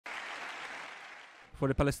For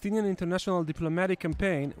the Palestinian international diplomatic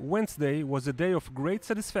campaign, Wednesday was a day of great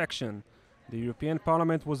satisfaction. The European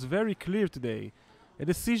Parliament was very clear today. A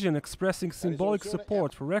decision expressing symbolic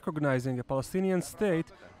support for recognizing a Palestinian state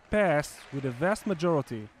passed with a vast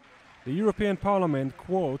majority. The European Parliament,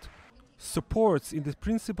 quote, supports in the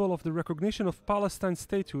principle of the recognition of Palestine's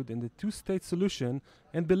statehood and the two-state solution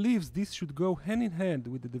and believes this should go hand in hand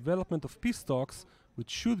with the development of peace talks, which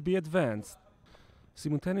should be advanced.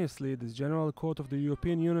 Simultaneously, the General Court of the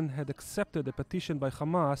European Union had accepted a petition by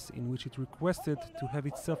Hamas in which it requested to have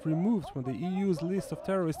itself removed from the EU's list of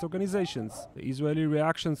terrorist organizations. The Israeli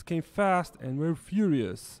reactions came fast and were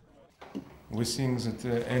furious. We think that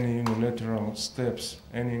any unilateral steps,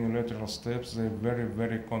 they're very,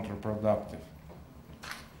 very counterproductive.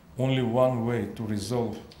 Only one way to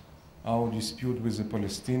resolve our dispute with the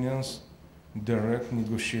Palestinians, direct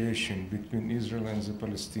negotiation between Israel and the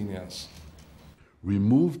Palestinians.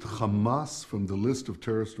 Removed Hamas from the list of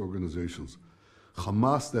terrorist organizations.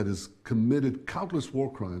 Hamas that has committed countless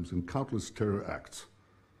war crimes and countless terror acts.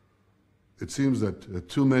 It seems that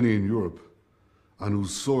too many in Europe, on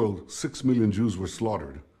whose soil 6 million Jews were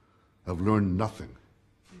slaughtered, have learned nothing.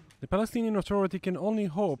 The Palestinian Authority can only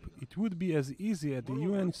hope it would be as easy at the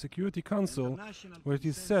UN Security Council, where it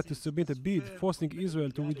is set to submit a bid forcing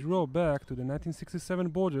Israel to withdraw back to the 1967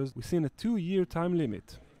 borders within a 2-year time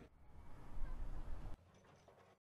limit.